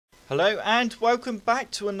Hello and welcome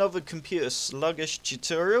back to another Computer Sluggish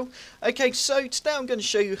tutorial. Okay, so today I'm going to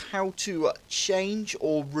show you how to change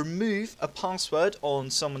or remove a password on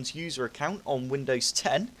someone's user account on Windows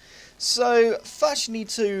 10. So first you need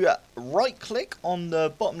to right click on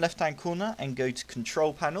the bottom left hand corner and go to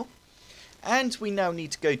Control Panel. And we now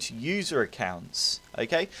need to go to user accounts.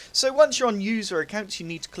 Okay, so once you're on user accounts you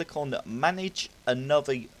need to click on manage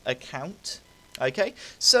another account. Okay,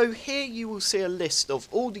 so here you will see a list of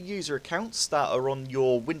all the user accounts that are on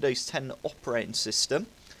your Windows 10 operating system.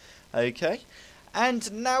 Okay,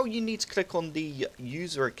 and now you need to click on the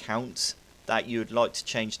user account that you would like to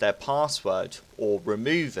change their password or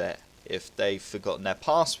remove it if they've forgotten their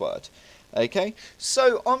password. Okay,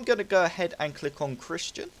 so I'm going to go ahead and click on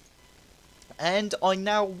Christian. And I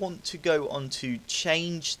now want to go on to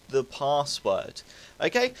change the password.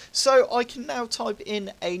 Okay, so I can now type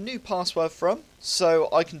in a new password so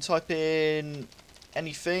I can type in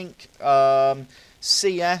anything,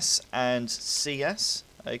 CS and CS,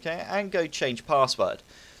 okay, and go change password.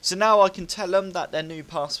 So now I can tell them that their new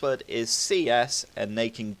password is CS and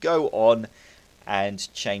they can go on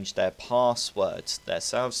and change their password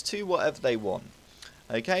themselves to whatever they want.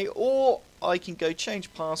 Okay, or I can go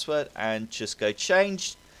change password and just go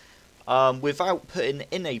change without putting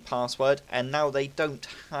in a password, and now they don't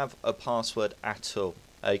have a password at all.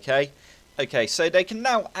 Okay, so they can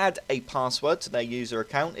now add a password to their user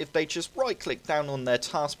account if they just right click down on their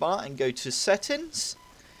taskbar and go to settings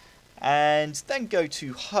and then go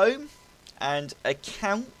to home and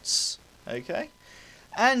accounts. Okay,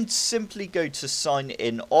 and simply go to sign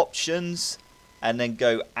in options and then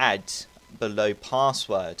go add below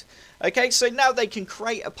password. Okay, so now they can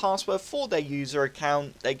create a password for their user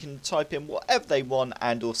account. They can type in whatever they want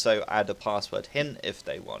and also add a password hint if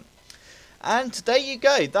they want. And there you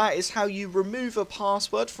go. That is how you remove a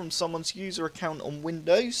password from someone's user account on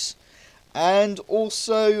Windows, and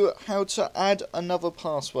also how to add another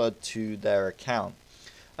password to their account.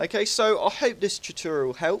 Okay, so I hope this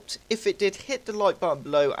tutorial helped. If it did, hit the like button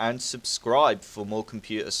below and subscribe for more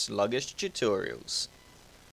Computer Sluggish tutorials.